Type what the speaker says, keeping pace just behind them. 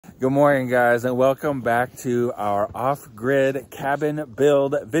Good morning, guys, and welcome back to our off-grid cabin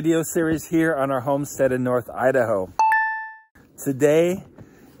build video series here on our homestead in North Idaho. Today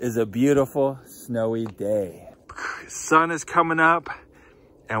is a beautiful snowy day. Sun is coming up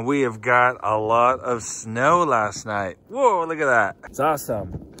and we have got a lot of snow last night. Whoa, look at that. It's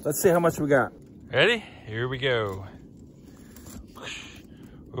awesome. Let's see how much we got. Ready? Here we go.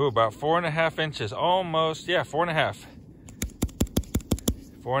 Ooh, about 4.5 inches, almost, yeah, 4.5.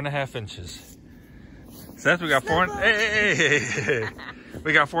 4.5 inches. Seth, we got we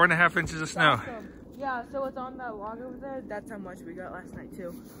got 4.5 inches of snow. Awesome. Yeah, so it's on that log over there. That's how much we got last night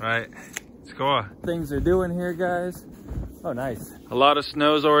too. Right. It's cool. Things are doing here, guys. Oh, nice. A lot of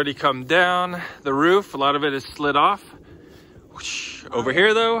snow's already come down the roof. A lot of it is slid off. Over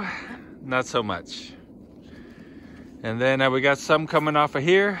here though, not so much. And then we got some coming off of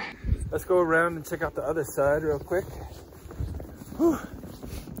here. Let's go around and check out the other side real quick. Whew.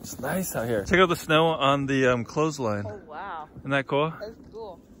 It's nice out here. Check out the snow on the clothesline. Oh, wow. Isn't that cool? That's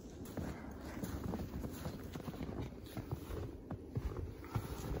cool.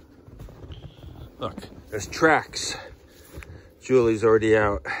 Look, there's tracks. Julie's already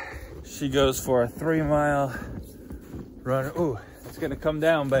out. She goes for a 3-mile run. Ooh, it's gonna come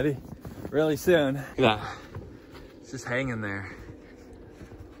down, buddy, really soon. Look at that. It's just hanging there.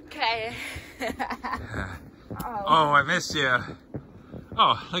 Okay. Oh, I missed you.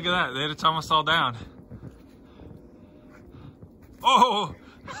 Oh, look at that. It's almost all down. Oh!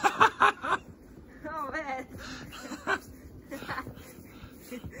 Oh, man.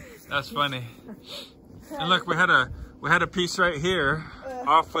 That's funny. And look, we had a piece right here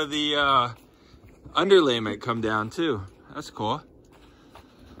off of the underlayment come down too. That's cool.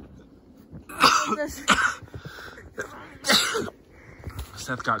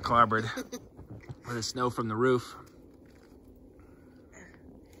 Seth got clobbered with the snow from the roof.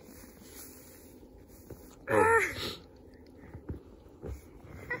 Oh.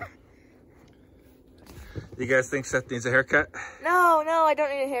 You guys think Seth needs a haircut? No, I don't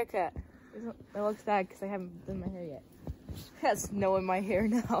need a haircut. It looks bad because I haven't done my hair yet. I got snow in my hair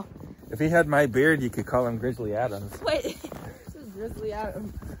now. If he had my beard, you could call him Grizzly Adams. Wait, this is Grizzly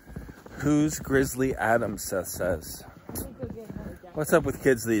Adams. Who's Grizzly Adams, Seth says. What's up with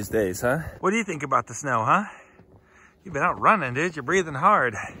kids these days, huh? What do you think about the snow, huh? You've been out running, dude. You're breathing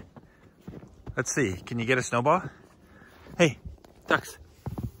hard. Let's see. Can you get a snowball? Hey, ducks.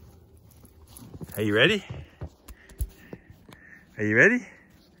 Are you ready? Are you ready?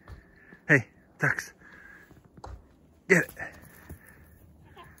 Hey, ducks. Get it.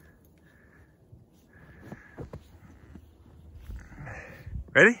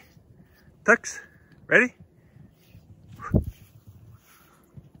 Ready? Ducks, ready?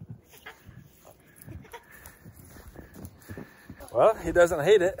 Well, he doesn't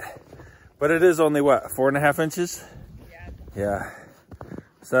hate it, but it is only what, 4.5 inches? Yeah.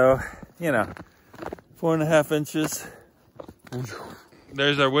 So, you know, 4.5 inches.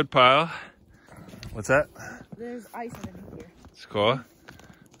 There's our wood pile. What's that? There's ice underneath here. It's cool.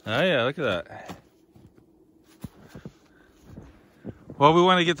 Oh yeah, look at that. Well, we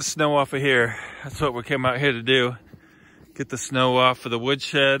want to get the snow off of here. That's what we came out here to do. Get the snow off of the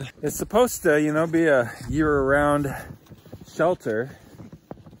woodshed. It's supposed to, you know, be a year-round shelter,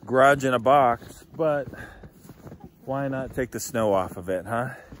 garage in a box, but why not take the snow off of it, huh?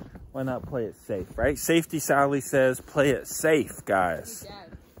 Why not play it safe, right? Safety Sally says play it safe, guys.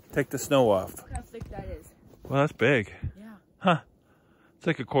 Take the snow off. Look how thick that is. Well, that's big. Yeah. Huh. It's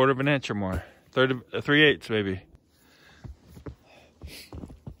like 1/4 of an inch or more. 3/8 maybe.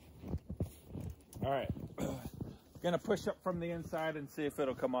 All right. Gonna push up from the inside and see if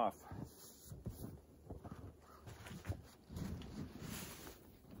it'll come off.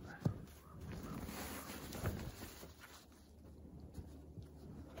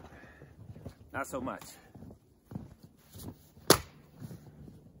 Not so much.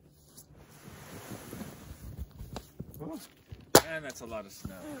 Ooh. And that's a lot of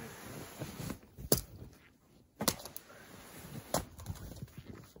snow.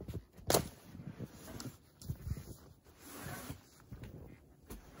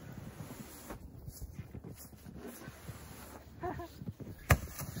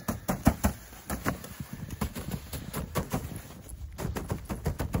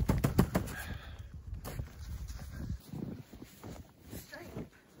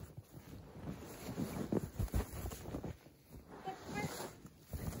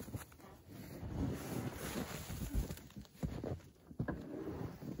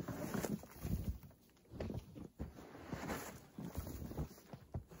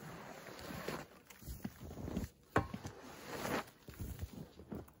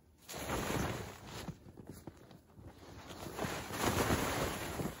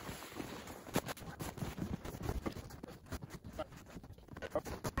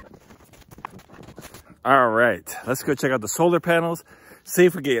 All right, let's go check out the solar panels, see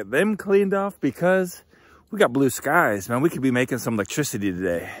if we can get them cleaned off, because we got blue skies, man. We could be making some electricity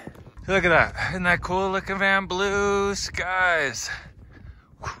today. Look at that. Isn't that cool looking, man? Blue skies.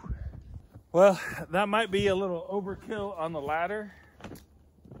 Whew. Well, that might be a little overkill on the ladder,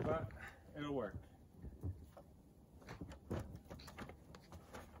 but it'll work.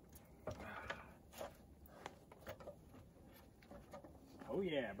 Oh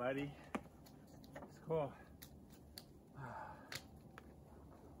yeah, buddy. It's cool.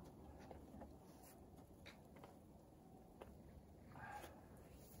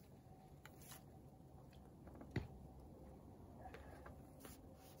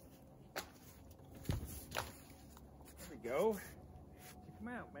 Go. Check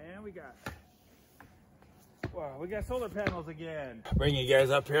them out, man. We got solar panels again. Bring you guys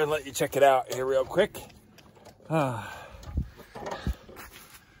up here and let you check it out here real quick. All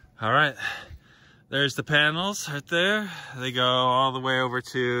right, there's the panels right there. They go all the way over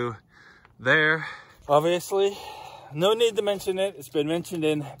to there. Obviously, no need to mention it. It's been mentioned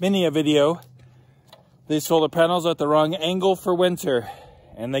in many a video. These solar panels are at the wrong angle for winter,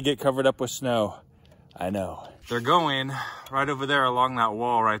 and they get covered up with snow. I know. They're going right over there along that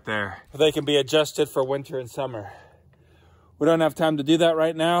wall right there. They can be adjusted for winter and summer. We don't have time to do that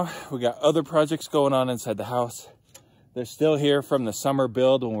right now. We got other projects going on inside the house. They're still here from the summer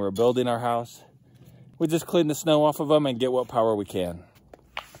build when we were building our house. We just clean the snow off of them and get what power we can.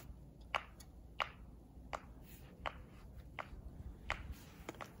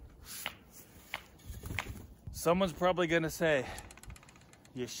 Someone's probably gonna say,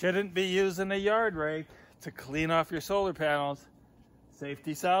 you shouldn't be using a yard rake to clean off your solar panels.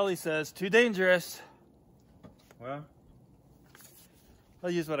 Safety Sally says, too dangerous. Well, I'll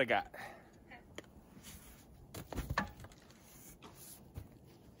use what I got.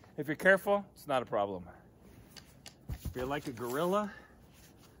 If you're careful, it's not a problem. If you're like a gorilla,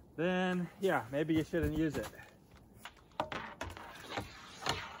 then yeah, maybe you shouldn't use it.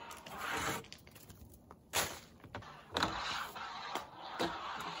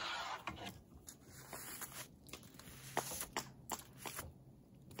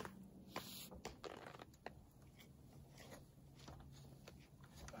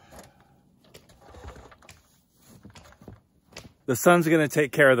 The sun's gonna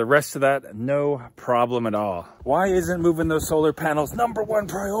take care of the rest of that, no problem at all. Why isn't moving those solar panels #1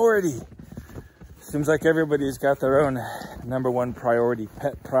 priority? Seems like everybody's got their own #1 priority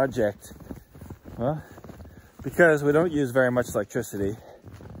pet project. Well, because we don't use very much electricity.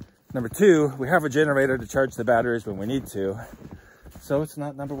 #2, we have a generator to charge the batteries when we need to. So it's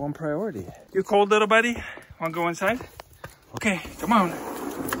not #1 priority. You cold, little buddy? Wanna go inside? Okay, come on,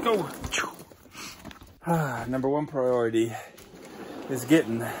 go. #1 priority is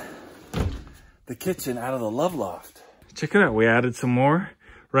getting the kitchen out of the love loft. Check it out, we added some more.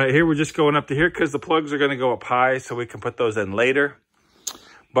 Right here, we're just going up to here because the plugs are gonna go up high so we can put those in later.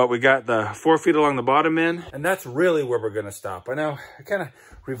 But we got the 4 feet along the bottom end, and that's really where we're gonna stop. I know, I kind of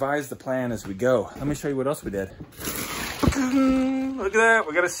revised the plan as we go. Let me show you what else we did. Look at that,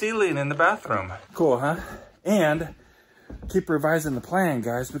 we got a ceiling in the bathroom. Cool, huh? And keep revising the plan,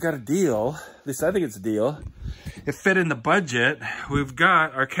 guys. We got a deal, at least I think it's a deal. It fit in the budget. We've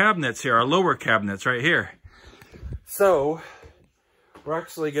got our cabinets here, our lower cabinets right here. So we're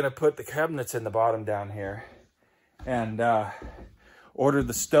actually gonna put the cabinets in the bottom down here and order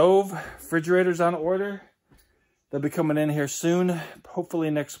the stove. Refrigerator's on order. They'll be coming in here soon,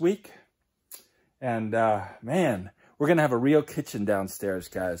 hopefully next week. And man, we're gonna have a real kitchen downstairs,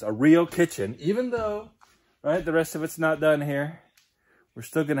 guys. A real kitchen, even though, right, the rest of it's not done here. We're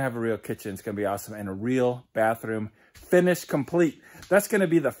still gonna have a real kitchen. It's gonna be awesome. And a real bathroom, finished, complete. That's gonna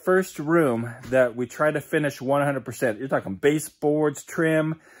be the first room that we try to finish 100%. You're talking baseboards,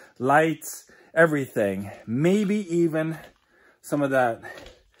 trim, lights, everything. Maybe even some of that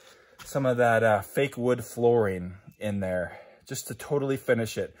fake wood flooring in there, just to totally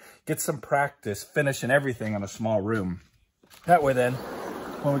finish it. Get some practice finishing everything on a small room. That way then,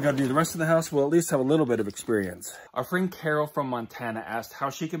 when we go to do the rest of the house, we'll at least have a little bit of experience. Our friend Carol from Montana asked how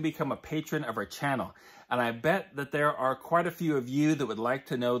she can become a patron of our channel. And I bet that there are quite a few of you that would like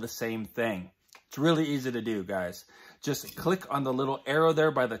to know the same thing. It's really easy to do, guys. Just click on the little arrow there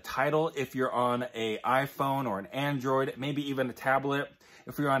by the title if you're on an iPhone or an Android, maybe even a tablet.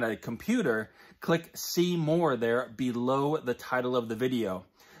 If you're on a computer, click see more there below the title of the video.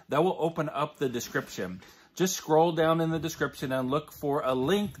 That will open up the description. Just scroll down in the description and look for a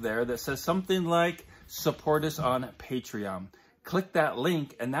link there that says something like support us on Patreon. Click that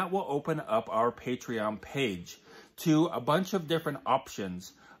link and that will open up our Patreon page to a bunch of different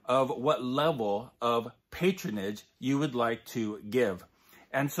options of what level of patronage you would like to give.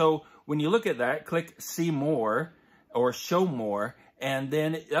 And so when you look at that, click see more or show more, and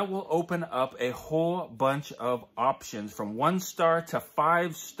then that will open up a whole bunch of options from 1-star to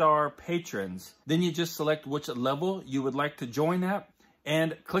 5-star patrons. Then you just select which level you would like to join at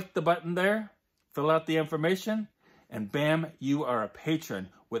and click the button there, fill out the information, and bam, you are a patron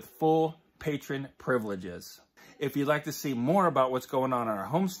with full patron privileges. If you'd like to see more about what's going on our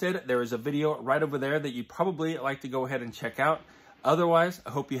homestead, there is a video right over there that you'd probably like to go ahead and check out. Otherwise,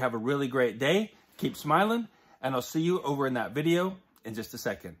 I hope you have a really great day. Keep smiling, and I'll see you over in that video in just a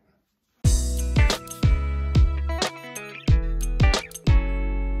second.